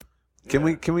Can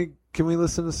we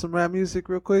listen to some rap music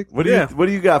real quick? What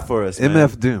do you got for us, man?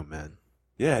 MF Doom, man.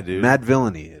 Yeah, dude. Mad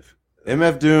Villainy.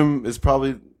 MF Doom is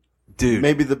probably, dude,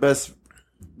 maybe the best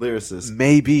lyricist.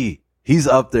 Maybe. He's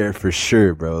up there for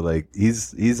sure, bro. Like,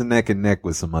 he's a neck and neck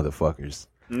with some motherfuckers.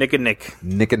 Nick and Nick.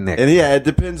 Nick and Nick. And yeah, it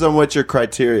depends on what your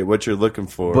criteria, what you're looking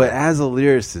for. But as a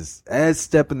lyricist, as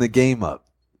stepping the game up,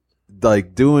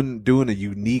 like doing a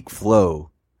unique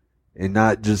flow and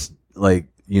not just like,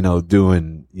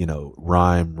 doing,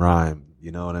 rhyme,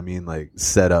 you know what I mean? Like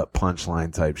set up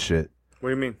punchline type shit. What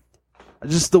do you mean?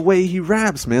 Just the way he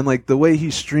raps, man. Like the way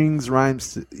he strings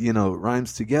rhymes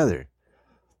together.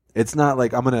 It's not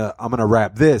like I'm gonna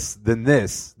rap this, then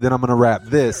I'm gonna rap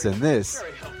this and this.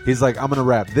 He's like, I'm gonna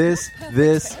rap this, and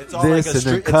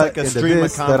then cut into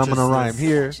this that I'm gonna rhyme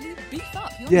here.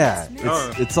 Yeah,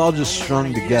 it's all just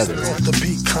strung together. Off the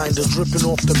beat, kinda dripping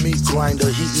off the meat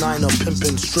grinder. Heat niner,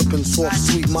 pimping, stripping, soft,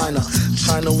 sweet minor.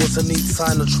 China was a neat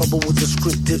sign of trouble with the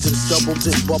script digits. Double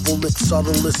dip, bubble lip,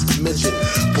 subtlest midget.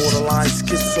 Borderline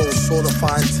schizo, sort of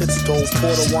fine tits though.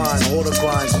 Porter wine, order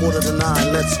grind,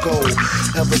 8:45, let's go.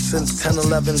 Ever since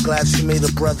 10-11, glad she made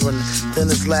a brethren. Then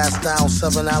his last down,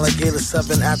 7 alligator,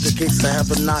 7 at the gates of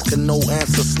heaven, knocking, no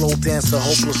answer. Slow dancer,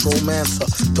 hopeless romancer.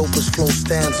 Dopest flow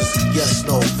stanzas, yes,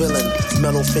 no. Villain,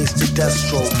 metal face to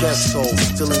Destro, guess so,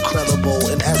 still incredible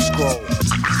in escrow.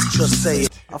 Just say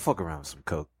it. I'll fuck around with some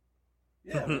coke.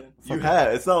 Yeah, man. You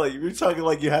have. It's not like you're talking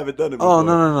like you haven't done it before. Oh,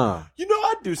 no.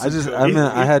 I do some coke.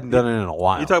 I hadn't done it in a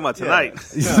while. You're talking about tonight.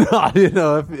 Yeah.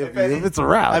 if it's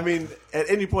around. I mean, at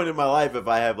any point in my life, if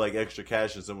I have like extra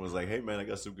cash and someone's like, hey man, I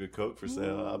got some good coke for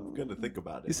sale, I'm going to think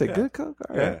about it. You said good coke?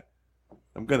 All right. Yeah.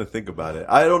 I'm gonna think about it.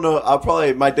 I don't know.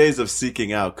 My days of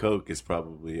seeking out coke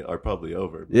are probably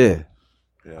over. Yeah.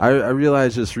 I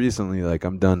realized just recently, like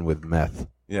I'm done with meth.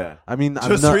 Yeah. I mean,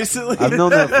 recently, I've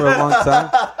known that for a long time,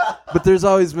 but there's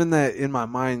always been that in my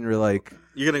mind. Where like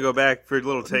you're gonna go back for a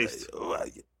little taste.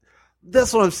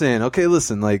 That's what I'm saying. Okay,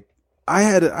 listen. Like I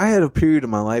had a period of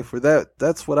my life where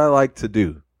that's what I like to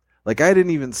do. Like I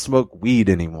didn't even smoke weed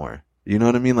anymore. You know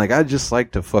what I mean? Like I just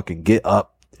like to fucking get up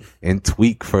and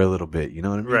tweak for a little bit, you know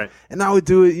what I mean? Right. And I would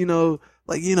do it,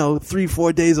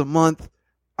 3-4 days a month.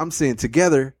 I'm saying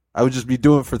together, I would just be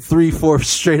doing for 3-4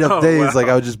 straight up days. Wow. Like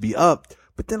I would just be up,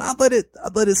 but then I'd let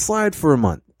it slide for a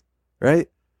month, right?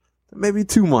 Maybe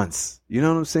 2 months. You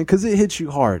know what I'm saying? Cause it hits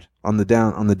you hard on the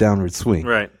downward swing.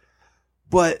 Right.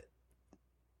 But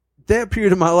that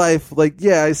period of my life, like,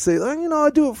 yeah, I say, I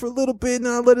do it for a little bit and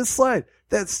I let it slide.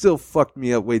 That still fucked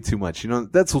me up way too much.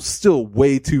 That's still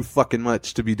way too fucking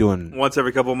much to be doing. Once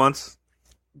every couple of months?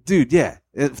 Dude, yeah.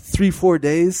 3-4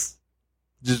 days,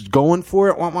 just going for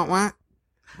it. Wah.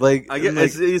 Like, I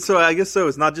guess so.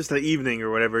 It's not just an evening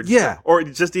or whatever. Yeah. Or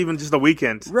just even just a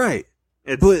weekend. Right.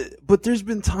 But there's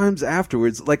been times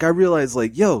afterwards, like, I realized,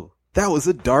 like, yo, that was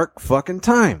a dark fucking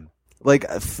time. Like,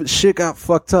 shit got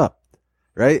fucked up.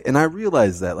 Right? And I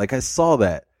realized that. Like, I saw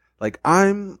that. Like,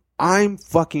 I'm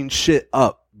fucking shit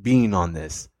up being on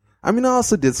this. I mean, I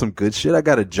also did some good shit. I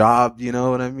got a job, you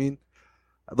know what I mean?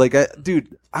 Like,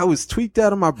 I was tweaked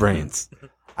out of my brains.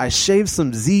 I shaved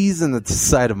some Z's in the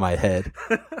side of my head.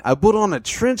 I put on a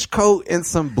trench coat and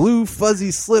some blue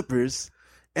fuzzy slippers,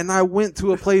 and I went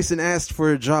to a place and asked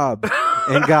for a job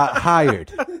and got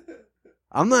hired.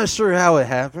 I'm not sure how it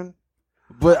happened.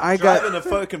 But I driving a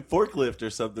fucking forklift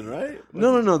or something, right?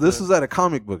 No. This was at a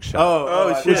comic book shop.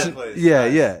 Oh shit!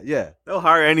 Yeah. They'll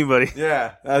hire anybody.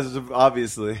 Yeah, as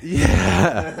obviously.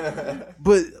 Yeah.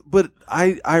 but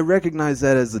I recognize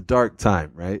that as a dark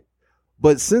time, right?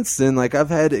 But since then, like I've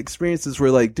had experiences where,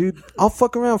 like, dude, I'll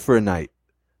fuck around for a night.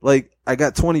 Like I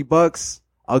got $20,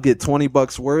 I'll get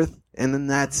 $20 worth, and then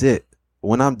that's it.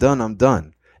 When I'm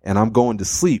done, and I'm going to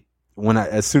sleep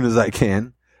as soon as I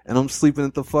can, and I'm sleeping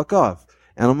it the fuck off.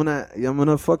 And I'm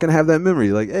gonna fucking have that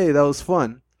memory. Like, hey, that was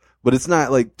fun. But it's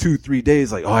not like 2-3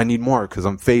 days like, oh, I need more because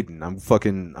I'm fading.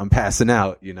 I'm passing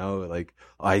out, like,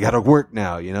 oh, I gotta work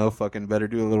now, fucking better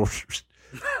do a little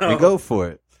and go for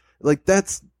it. Like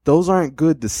those aren't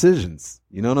good decisions.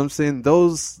 You know what I'm saying?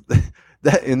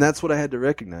 And that's what I had to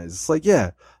recognize. It's like,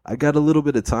 yeah, I got a little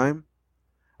bit of time.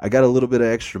 I got a little bit of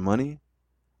extra money.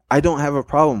 I don't have a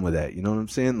problem with that. You know what I'm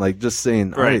saying? Like just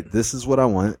saying, all right, this is what I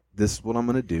want. This is what I'm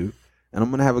going to do. And I'm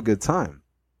going to have a good time.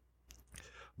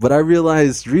 But I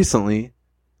realized recently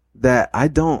that I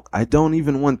don't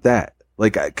even want that.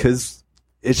 Like, cause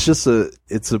it's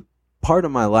a part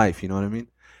of my life. You know what I mean?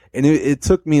 And it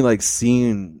took me like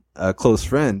seeing a close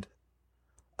friend,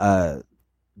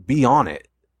 be on it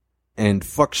and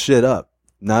fuck shit up,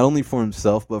 not only for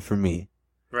himself, but for me.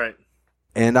 Right.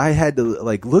 And I had to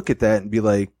like look at that and be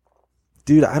like,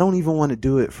 dude, I don't even want to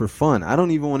do it for fun. I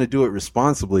don't even want to do it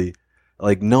responsibly.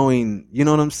 Like knowing, you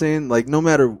know what I'm saying? Like no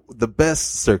matter the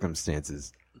best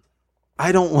circumstances,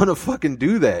 I don't want to fucking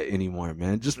do that anymore,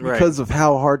 man. Just because of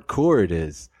how hardcore it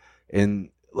is. And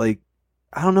like,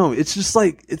 I don't know. It's just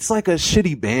like, it's like a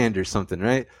shitty band or something,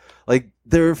 right? Like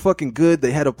they're fucking good.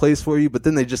 They had a place for you, but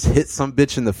then they just hit some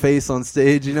bitch in the face on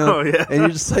stage, you know? Oh, yeah. And you're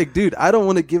just like, dude, I don't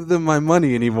want to give them my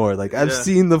money anymore. Like I've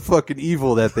seen the fucking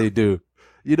evil that they do.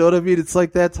 You know what I mean? It's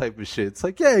like that type of shit. It's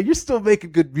like, yeah, you're still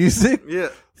making good music. Yeah.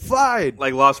 Fine.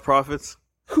 Like Lost Prophets.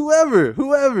 Whoever.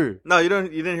 No, you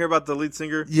didn't hear about the lead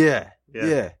singer? Yeah.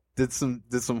 Yeah. Did some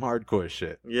hardcore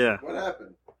shit. Yeah. What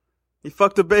happened? He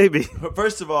fucked a baby.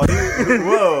 First of all,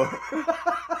 whoa.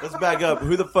 Let's back up.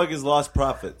 Who the fuck is Lost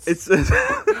Prophets?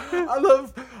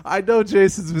 I know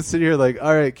Jason's been sitting here like,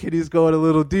 all right, Kitty's going a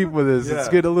little deep with this. It's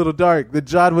Yeah. getting a little dark. Then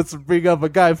John wants to bring up a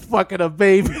guy fucking a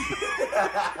baby.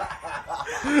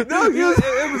 No,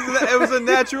 it was a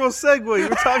natural segue. You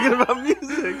were talking about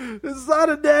music. It's not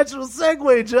a natural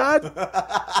segue, John.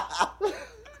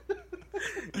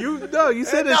 You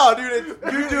said it. No, dude,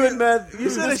 you're doing, man. You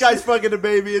said this guy's fucking a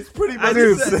baby. It's pretty much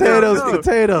Dude, the same.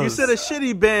 potatoes. You said a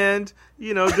shitty band,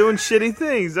 doing shitty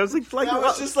things. I was like That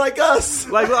was just like us.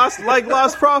 like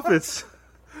Lost Prophets.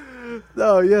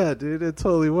 No, yeah, dude, it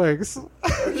totally works.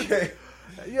 Okay.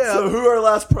 Yeah. So who are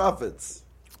Lost Prophets?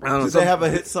 I don't know. Do they have a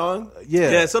hit song?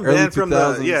 Yeah, some early band from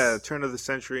 2000s. the turn of the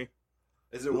century.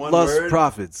 Is it one Lost word?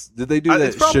 Prophets. Did they do that?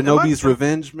 It's probably- Shinobi's it might-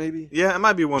 Revenge, maybe? Yeah, it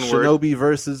might be one word. Shinobi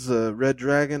versus Red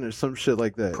Dragon or some shit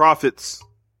like that. Prophets.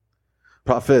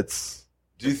 Prophets.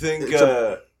 Do you think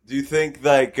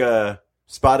like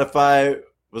Spotify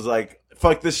was like,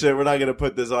 fuck this shit, we're not gonna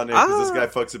put this on there because this guy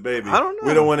fucks a baby. I don't know.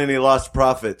 We don't want any lost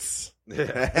prophets. Hey, you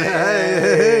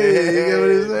get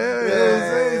what he's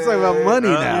saying? He's talking about money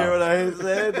You now. hear what I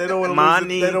said? They don't want to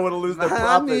Money. lose. They don't want to lose their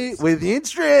Money profits. with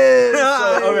interest.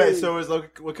 Okay, so it's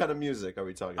like, what kind of music are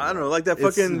we talking about? I don't know, like that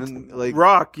It's, fucking like,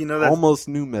 rock. That Almost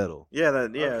new metal.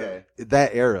 Okay.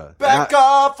 That era. Back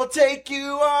off, I'll take you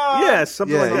on. Yeah,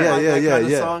 something Yeah, like that. yeah, Like yeah, that yeah, kind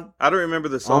of yeah. song? I don't remember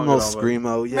the song. Almost at all, but-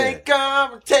 screamo. Yeah, Make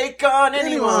up, take on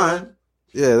anyone.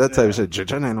 yeah, that type of shit.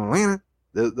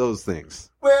 Those things.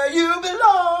 Where you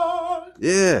belong.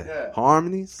 Yeah,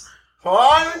 harmonies.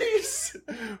 Harmonies.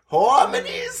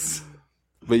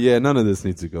 But yeah, none of this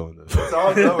needs to go in there. It's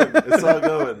all going. It's all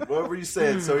going. What were you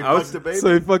saying? So he fucked the baby?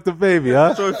 So he fucked the baby,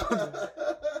 huh?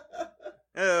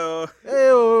 Oh,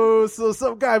 Hey, so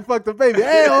some guy fucked the baby.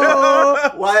 Hey,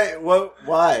 oh. Why? What?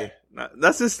 Why?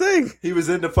 that's his thing. He was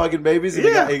into fucking babies and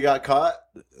Yeah. he got caught?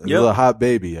 A little hot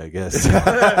baby, I guess.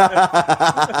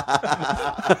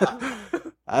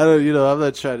 I don't, I'm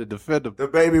not trying to defend him. The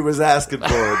baby was asking for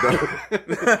it, though.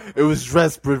 It was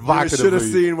dressed You provocatively. should have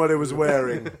seen what it was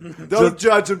wearing. Don't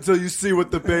judge him till you see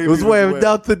what the baby It was wearing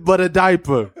nothing but a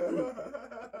diaper.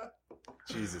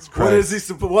 Jesus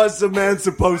Christ. What's a man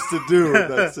supposed to do in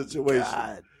that situation?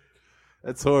 God.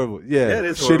 That's horrible. Yeah, Yeah, it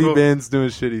is shitty horrible. bands doing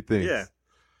shitty things. Yeah,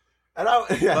 And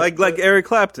I, like Eric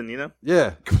Clapton.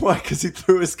 Yeah. why? Because he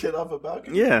threw his kid off a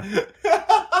balcony. Yeah.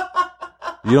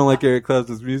 You don't like Eric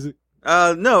Clapton's music?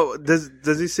 No. Does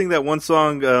he sing that one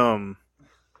song? I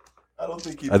don't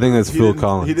think he. I think that's he Phil didn't-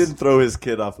 Collins. He didn't throw his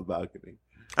kid off a balcony.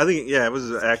 I think it was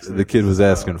an accident. The kid was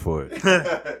asking for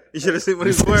it. You should have seen what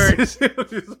he was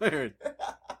wearing.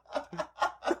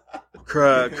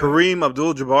 Kareem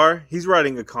Abdul-Jabbar. He's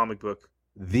writing a comic book.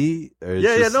 The? Or it's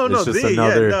Yeah, just, no, it's just the,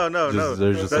 another, yeah, no.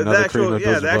 There's just The another actual, Kareem the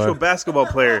actual Abdul-Jabbar. basketball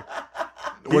player.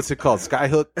 What's it called?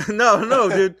 Skyhook? No,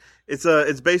 dude.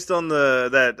 It's based on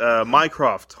that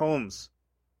Mycroft Holmes.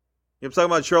 You know what I'm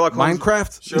talking about? Sherlock Holmes.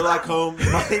 Minecraft? Sherlock Holmes,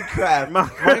 Minecraft.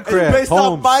 Minecraft. Minecraft. Based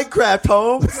Holmes. on Minecraft,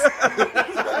 Holmes.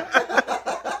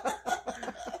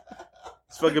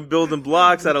 It's fucking building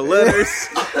blocks out of letters.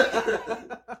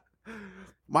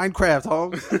 Minecraft,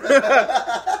 Holmes.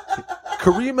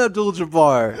 Kareem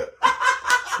Abdul-Jabbar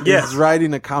Yes. is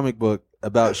writing a comic book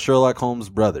about Sherlock Holmes'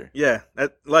 brother. Yeah.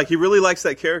 He really likes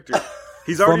that character.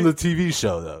 He's already From the TV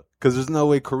show, though. Because there's no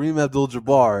way Kareem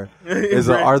Abdul-Jabbar is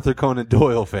an Right. Arthur Conan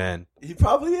Doyle fan. He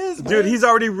probably is, man. Dude, he's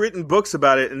already written books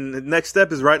about it, and the next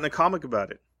step is writing a comic about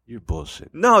it. You're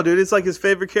bullshit. No, dude, it's like his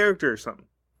favorite character or something.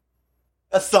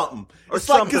 That's something. Or It's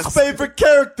like something. his favorite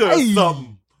character. or Hey.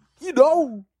 something. You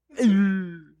know.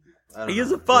 He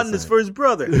has a fondness for his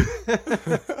brother.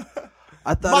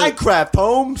 I thought Minecraft,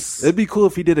 Holmes. it'd be cool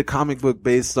if he did a comic book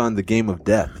based on The Game of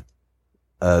Death.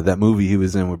 That movie he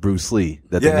was in with Bruce Lee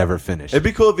that they Yeah. never finished. It'd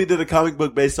be cool if he did a comic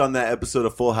book based on that episode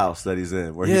of Full House that he's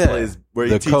in, where Yeah. he plays, where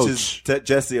he The teaches coach.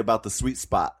 Jesse about the sweet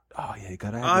spot. Oh yeah, you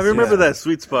gotta have I this- remember yeah. that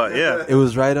sweet spot. Yeah. It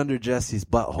was right under Jesse's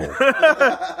butthole.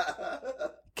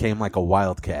 Came like a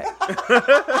wildcat.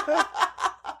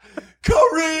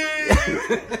 Kareem!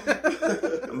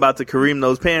 I'm about to Kareem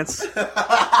those pants.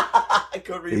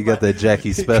 Kareem, You got that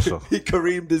Jackie special. He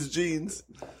Kareemed his jeans.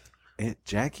 Aunt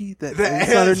Jackie? That's The not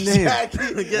her Aunt name. Jackie.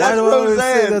 Why That's do I always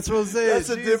say Roseanne. that's Roseanne? That's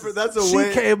a Jesus. different. That's a She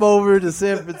way. came over to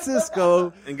San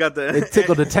Francisco And got the and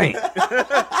tickled the taint.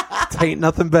 Taint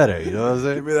nothing better. You know what I'm Give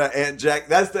saying? me that Aunt Jack.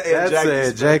 That's the Aunt That's Jackie. the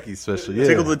Aunt Jackie special. Yeah.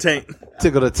 tickle the taint.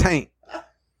 Tickle the taint.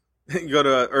 You go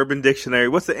to Urban Dictionary.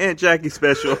 What's the Aunt Jackie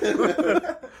special?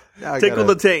 Now I Tickle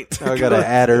gotta- the taint. now I gotta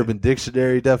add Urban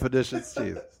Dictionary definitions.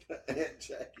 Jesus. Aunt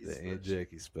Jackie. The Aunt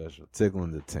Jackie special.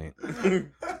 Tickling the taint.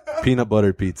 Peanut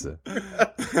butter pizza.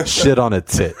 Shit on a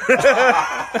tit.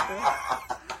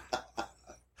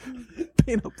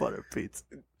 Peanut butter pizza.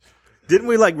 Didn't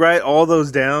we like write all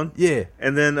those down? Yeah.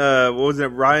 And then what was it?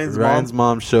 Ryan's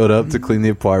mom showed up to clean the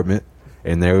apartment,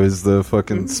 and there was the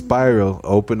fucking spiral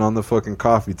open on the fucking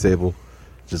coffee table,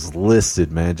 just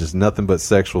listed, man, just nothing but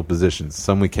sexual positions.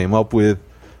 Some we came up with,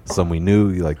 some we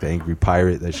knew, like the angry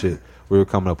pirate, that shit. We were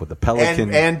coming up with the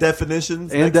pelican And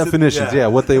definitions. and next to- definitions, yeah,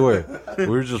 what they were. We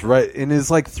were just right, and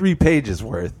it's like 3 pages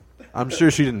worth. I'm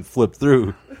sure she didn't flip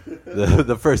through.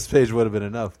 The first page would have been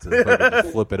enough to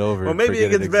fucking flip it over. Well, and maybe it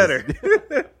forget gets better.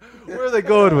 existed. Where are they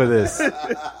going with this?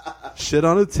 Shit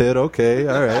on a tit, okay,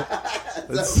 all right.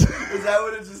 Is that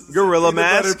what it just? Gorilla peanut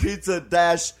butter mask? pizza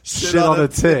dash Shit on a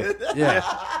tit. Yeah,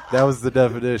 that was the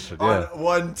definition. Yeah, On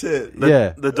one tit.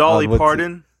 yeah. The Dolly On what's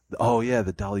Parton. it? Oh yeah,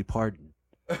 the Dolly Parton.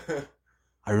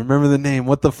 I remember the name.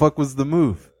 What the fuck was the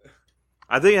move?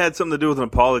 I think it had something to do with an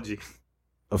apology.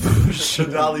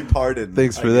 Dolly Parton.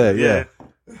 Thanks for that. Yeah.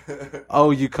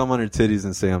 Oh, you come on her titties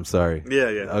and say I'm sorry. Yeah,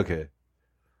 yeah. Okay.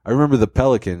 I remember the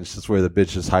pelican. It's just where the bitch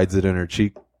just hides it in her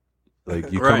cheek.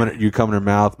 Like you Right. you come in her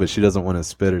mouth, but she doesn't want to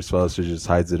spit or swallow, so she just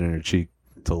hides it in her cheek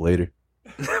till later.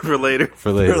 For later.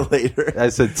 For later. For later. I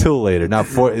said till later, not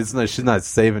for. It's not. She's not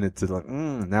saving it to like.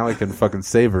 Now I can fucking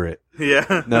savor it.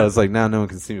 Yeah. No, it's like now no one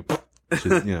can see me. She's,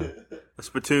 you know, A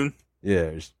spittoon.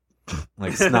 yeah,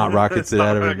 like snot rockets it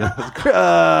out of her nose.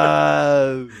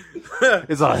 Gross.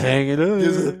 It's all hanging up.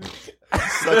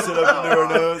 Sucks it up into her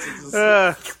nose. It's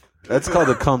just- That's called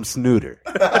a cum snooter.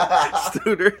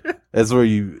 Stooter. That's where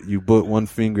you put one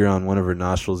finger on one of her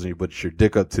nostrils and you put your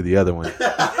dick up to the other one.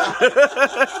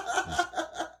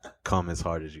 Cum as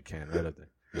hard as you can, right up there.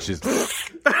 And she's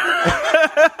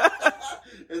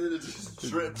and then it just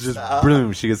drips just out.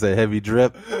 boom. She gets a heavy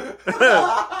drip.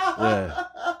 Yeah,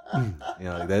 you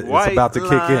know, like that. White it's about to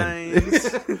lines.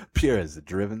 kick in. Pure as the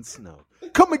driven snow.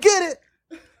 Come and get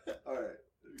it. All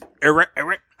right.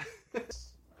 Eric.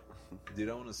 Dude,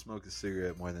 I want to smoke a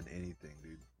cigarette more than anything,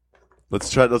 dude.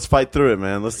 Let's fight through it,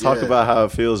 man. Let's talk Yeah. about how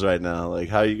it feels right now. Like,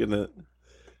 how you gonna?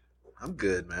 I'm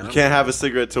good, man. You can't have a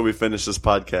cigarette till we finish this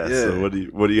podcast. Yeah. So what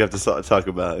do you have to talk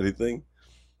about? Anything?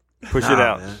 Push it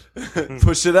out. man.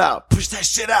 Push it out. Push that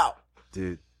shit out.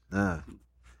 Dude. Nah.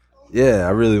 Yeah, I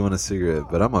really want a cigarette,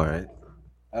 but I'm all right.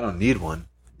 I don't need one.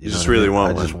 You know just what I really mean?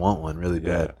 want I one. just want one really Yeah,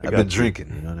 bad. I I've got been you. drinking.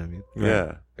 You know what I mean?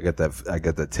 Yeah. I got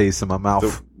that taste in my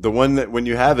mouth. The one that when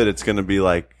you have it, it's gonna be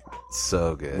like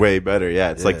So good. way better. Yeah,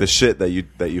 it's like Yeah. the shit that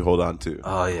you hold on to.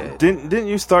 Oh yeah. Didn't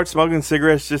you start smoking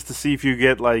cigarettes just to see if you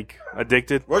get like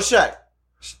addicted? Rorschach.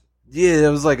 Yeah, it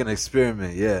was like an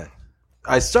experiment. Yeah,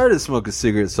 I started smoking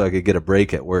cigarettes so I could get a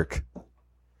break at work.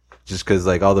 Just because,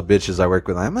 like, all the bitches I work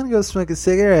with, I'm gonna go smoke a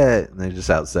cigarette, and they're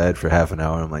just outside for half an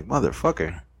hour. I'm like,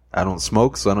 motherfucker, I don't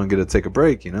smoke, so I don't get to take a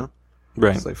break. You know?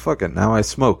 Right. It's like, fuck it, now I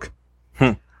smoke.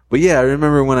 But yeah, I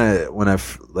remember when I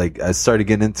started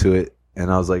getting into it,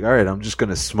 and I was like, all right, I'm just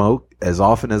gonna smoke as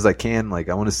often as I can. Like,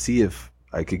 I want to see if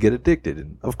I could get addicted,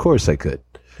 and of course I could.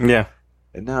 Yeah.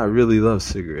 And now I really love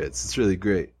cigarettes. It's really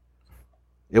great.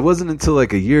 It wasn't until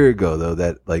like a year ago though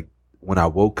that like when I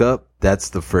woke up, that's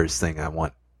the first thing I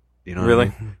want. You know what I Really?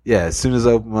 mean? Yeah, as soon as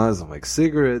I open my eyes, I'm like,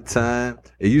 cigarette time.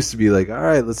 It used to be like, all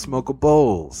right, let's smoke a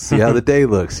bowl, see how the day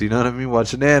looks. You know what I mean?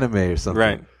 Watch an anime or something.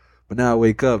 Right. But now I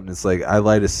wake up and it's like I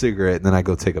light a cigarette and then I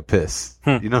go take a piss.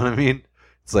 You know what I mean?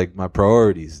 It's like my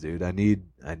priorities, dude. I need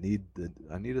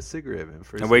a cigarette, man.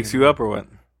 First It wakes thing you in the up or what?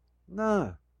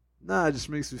 Nah, it just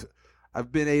makes me.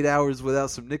 I've been 8 hours without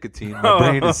some nicotine. My Oh,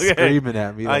 brain is okay. screaming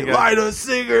at me I like, got light a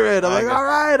cigarette. I'm I like,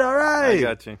 got- all right. I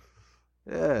got you.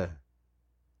 Yeah.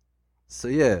 So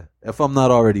yeah, if I'm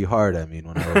not already hard, I mean,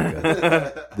 when I wake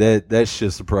up, that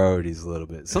shifts the priorities a little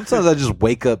bit. Sometimes I just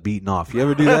wake up beating off. You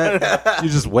ever do that? You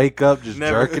just wake up just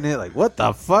Never. jerking it, like, what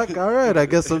the fuck? All right, I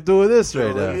guess I'm doing this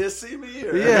right Let now. me see me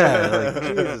here. Yeah, like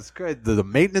Jesus Christ, did the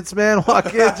maintenance man walk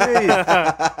in?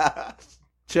 Jeez.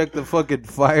 Check the fucking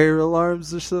fire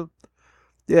alarms or something.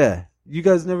 Yeah, you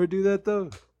guys never do that though.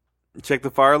 Check the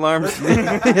fire alarms.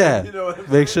 Yeah. You know what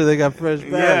I'm Make sure they got fresh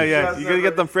batteries. Yeah. You gotta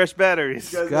get them fresh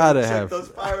batteries. You guys Gotta check have- those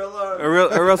fire alarms.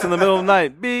 Or else in the middle of the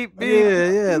night, beep, beep.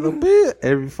 Yeah, the beep.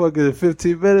 Every fucking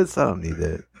 15 minutes. I don't need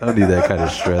that. I don't need that kind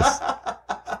of stress.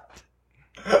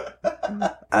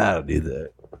 I don't need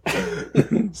that.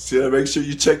 So you gotta make sure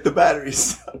you check the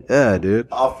batteries Yeah, dude.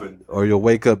 often. Or you'll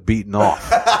wake up beaten off.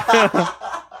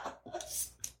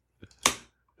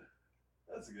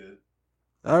 That's good.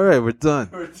 All right, we're done.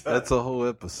 We're done. That's a whole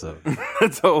episode.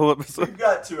 That's a whole episode. We've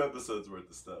got 2 episodes worth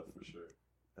of stuff for sure.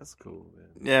 That's cool, man.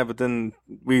 Yeah, but then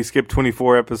we skip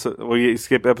 24 episodes. We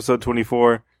skip episode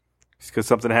 24 because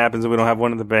something happens and we don't have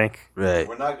one in the bank. Right.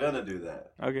 We're not gonna do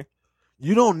that. Okay.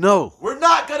 You don't know. We're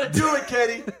not gonna do it,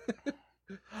 Kenny.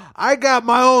 I got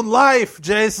my own life,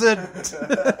 Jason.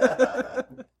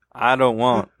 I don't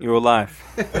want your life.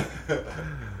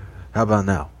 How about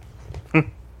now?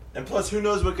 And plus, who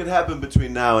knows what could happen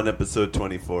between now and episode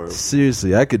 24?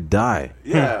 Seriously, I could die.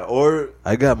 Yeah, or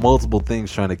I got multiple things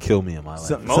trying to kill me in my life.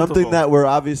 Multiple. something that we're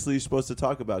obviously supposed to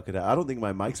talk about could happen. I don't think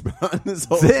my mic's been on this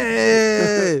whole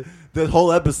Damn. that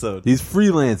whole episode. He's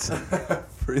freelancing.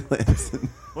 Freelancing.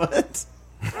 What?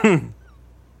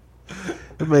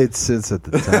 It made sense at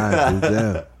the time, dude.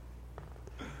 Damn.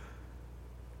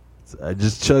 So I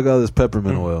just chug all this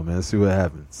peppermint oil, man. See what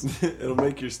happens. It'll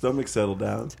make your stomach settle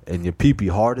down. And your pee-pee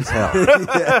hard as hell.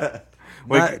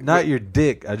 Yeah. Not your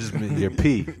dick. I just mean your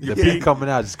pee. The pee coming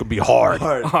out is going to be hard.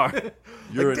 Hard.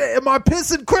 You're Like, am I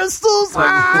pissing crystals?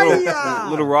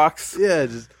 Little rocks. Yeah,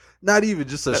 just not even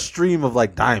just a stream of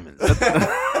like diamonds.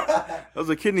 Those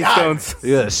are kidney stones.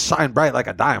 Yeah, shine bright like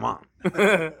a diamond.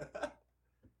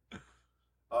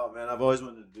 Oh man, I've always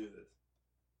wanted to do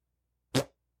this.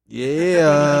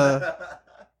 Yeah.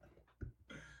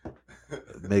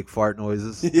 Make fart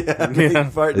noises. Yeah, Yeah.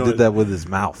 fart He noise. did that with his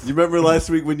mouth. You remember last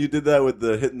week when you did that with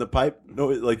the hitting the pipe? No,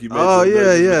 like you made. Oh some yeah,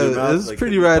 noises with yeah. your mouth, This is like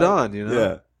pretty hitting the right pipe. on, you know.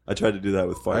 Yeah, I tried to do that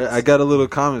with farts. I got a little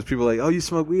comments. People like, "Oh, you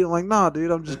smoke weed?" I'm like, "Nah,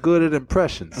 dude. I'm just good at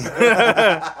impressions."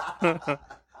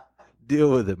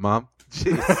 Deal with it, mom.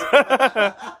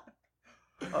 Jeez.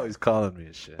 Oh, he's calling me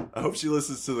and shit. I hope she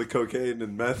listens to the cocaine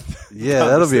and meth. Yeah,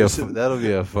 conversation. that'll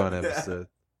be a fun episode.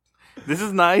 This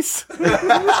is nice.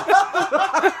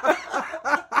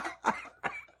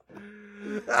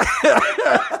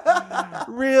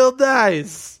 Real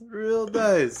nice.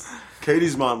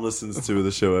 Katie's mom listens to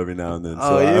the show every now and then,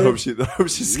 so Oh, yeah? I hope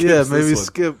she skips Yeah, maybe this one.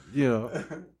 skip.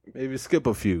 Maybe skip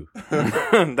a few.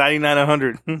 99,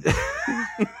 100.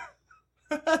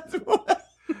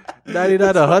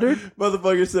 99, 100.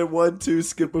 Motherfucker said 1, 2,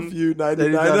 skip a few,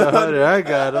 99, 99, 100. 100. I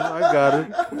got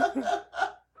him.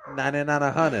 99,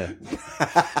 100.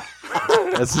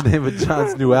 That's the name of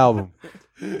John's new album.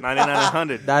 99,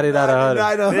 100. 99,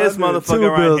 100. This Two motherfucker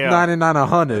right bills, here. 99,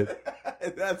 100.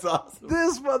 That's awesome.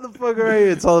 This motherfucker right here.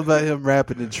 It's all about him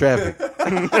rapping in traffic.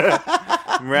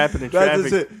 I'm rapping in That's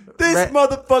traffic. just it. This Right.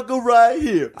 motherfucker right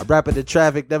here. I'm rapping in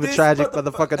traffic. Never This tragic.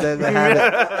 Motherfucker never have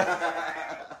it.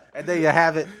 And there you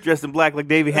have it. Dressed in black like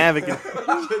Davey Havoc. Damn!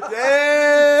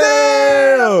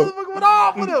 Motherfucker went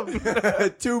off with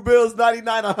him. 2 bills,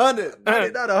 99, 100.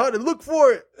 99, 100. Look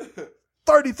for it.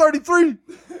 30, 33.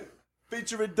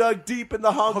 Featuring Doug Deep in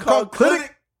the Hong Kong Kong Clinic.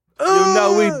 Clinic. You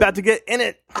know we about to get in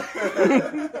it.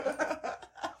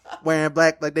 Wearing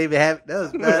black like David Havoc. That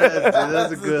was badass, dude. That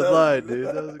was a good line, dude.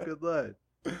 That was a good line.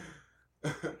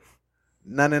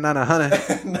 99,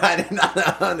 100. 99,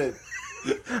 100.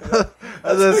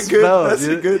 That's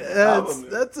a good Yeah, album, man.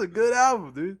 that's a good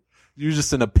album, dude. You're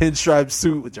just in a pinstripe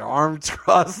suit with your arms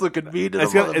crossed, looking mean to the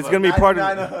It's gonna be part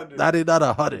 99, of. 100. 99,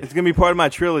 100. It's gonna be part of my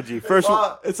trilogy. First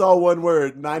one, It's all one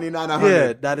word. 99, 100.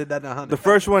 Yeah, 99, 100. the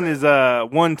first one is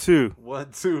 1, 2.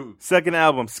 1, 2. Second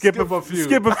album, skip a few.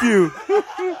 Skip a few.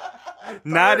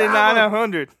 99,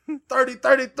 100. 30,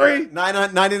 33.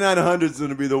 99, 100 is going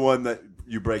to be the one that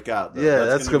you break out. though. Yeah,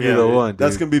 that's gonna be be- the one, dude.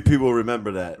 That's going to be people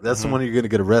remember that. That's the one you're gonna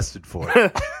get arrested for.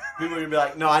 People are going to be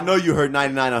like, no, I know you heard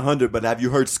 99, 100, but have you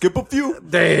heard Skip a Few?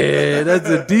 Damn, that's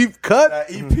a deep cut.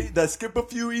 That EP, that Skip a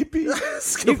Few EP?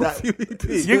 Skip a few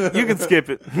EPs. You can skip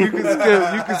it. You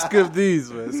can skip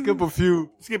these, man. Skip a few.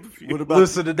 Skip a few. What about,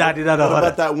 Listen to 99, what 100.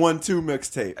 about that 1-2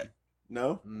 mixtape?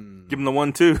 No? Give him the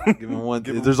 1, 2. Give him one.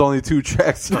 There's only 2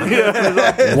 tracks.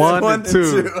 Yeah. One One and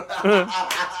two.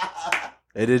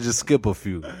 And then just skip a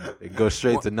few. And go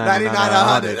straight to 99,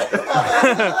 100.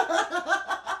 100.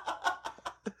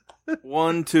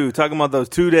 1, 2. Talking about those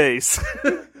 2 days.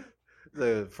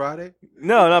 The Friday?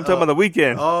 No, I'm talking about the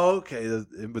weekend. Oh, okay.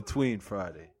 In between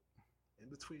Friday. In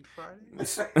between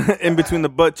Friday? In between the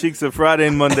butt cheeks of Friday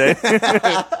and Monday.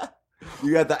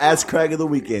 You got the ass crack of the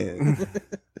weekend.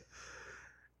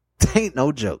 Ain't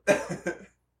no joke.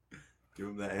 Give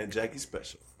him that Aunt Jackie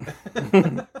special.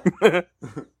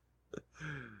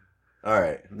 All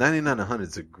right. 99 to 100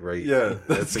 is a great. Yeah,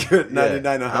 that's good. 99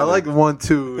 to 100. I like 1,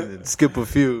 2, and then skip a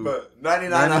few. But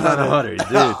 99 to 99 to 100. 100,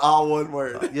 dude. All one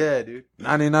word. Yeah, dude.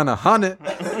 99 to 100.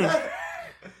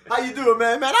 How you doing,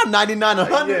 man? Man, I'm 99 to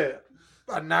 100. Yeah.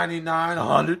 About 99 to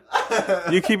 100.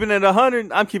 You keeping it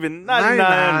 100? I'm keeping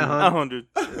 99 100.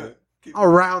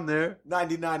 Around there.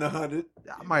 99 to 100.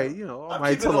 I might, you know, I I'm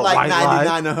might keeping tell it a like white 99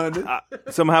 lie. to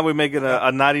 100. Somehow we make it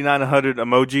a 99 100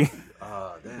 emoji.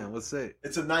 Damn, what's that?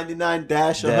 It's a 99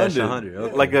 dash Dash 100.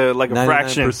 100. Okay. Like a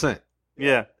fraction. 99%.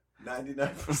 Yeah.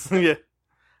 99%. Yeah.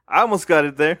 I almost got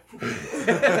it there.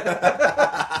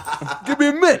 Give me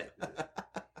a minute.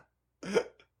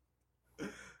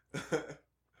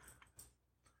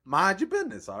 Mind your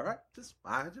business, all right? Just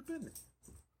mind your business.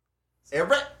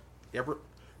 Everett.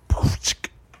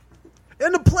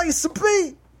 In the place to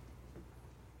be.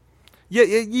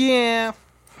 Yeah.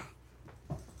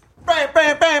 Bang,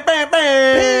 bang, bang, bang,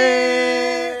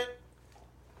 bang.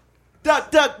 Duck,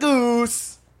 duck,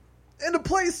 goose. In the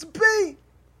place to be.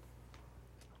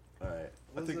 All right.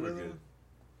 I think we're good.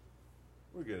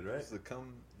 We're good, right?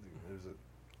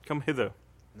 Come hither.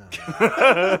 No.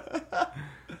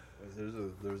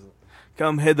 there's a.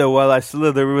 Come hither while I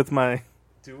slither with my...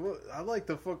 Dude, I like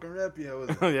the fucking rap you had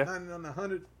with Oh, yeah. 99 to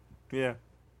 100. Yeah.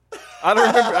 I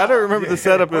don't remember the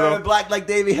setup at Wearing all. black like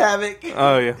Davey Havoc.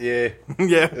 Oh, yeah. Yeah.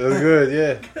 Yeah. It was good,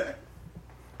 yeah.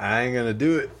 I ain't gonna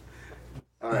do it.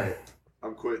 All right.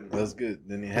 I'm quitting. That's good.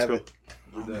 Then you have go. it.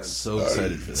 We're done. So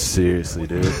excited for this. Seriously,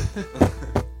 dude.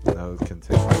 That was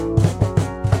continue.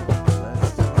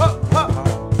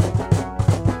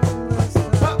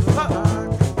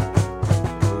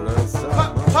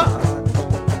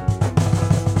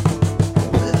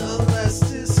 Little less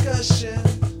discussion,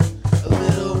 a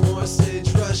little more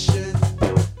stage rushing.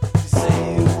 You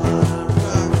say you wanna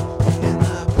rock in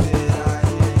the pit, I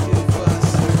hear you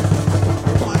fussing.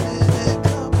 Whining and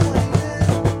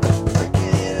complaining, I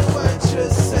can hear what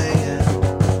you're saying.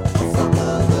 From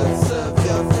the looks of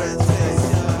your friend's face,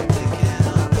 you're thinking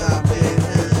about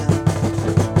bathing.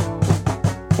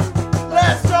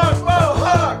 Let's talk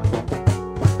Mohawk.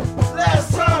 Let's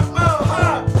talk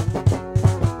Mohawk.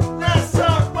 Let's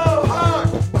talk Mohawk.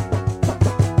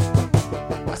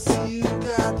 I see you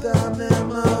got the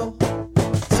memo.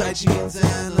 Tight jeans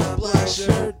and a black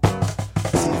shirt.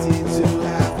 It's easy to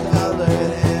have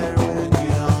colored hair when you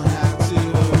don't have to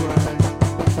work.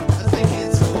 I think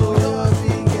it's cool you're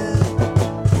vegan.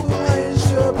 Why is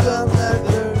your belt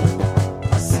leather?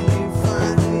 I see you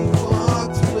finally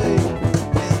walked away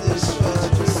in this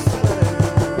shorter sweater.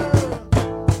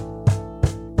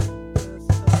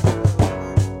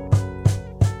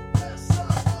 Let's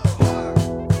talk Mohawk.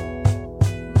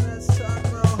 Let's talk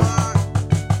Mohawk.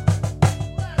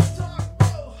 Let's talk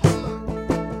Mohawk.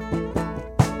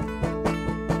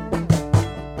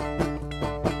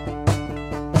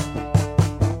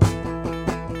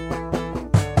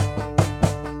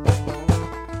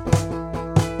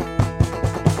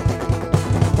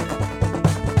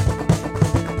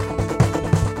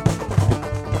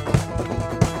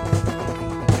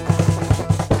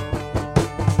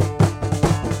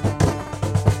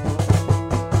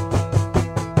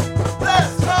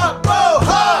 Let's talk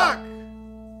Mohawk.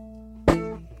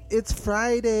 It's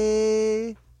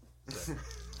Friday.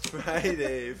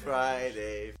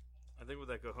 Friday. I think with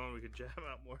that cajon we could jam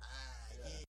out more.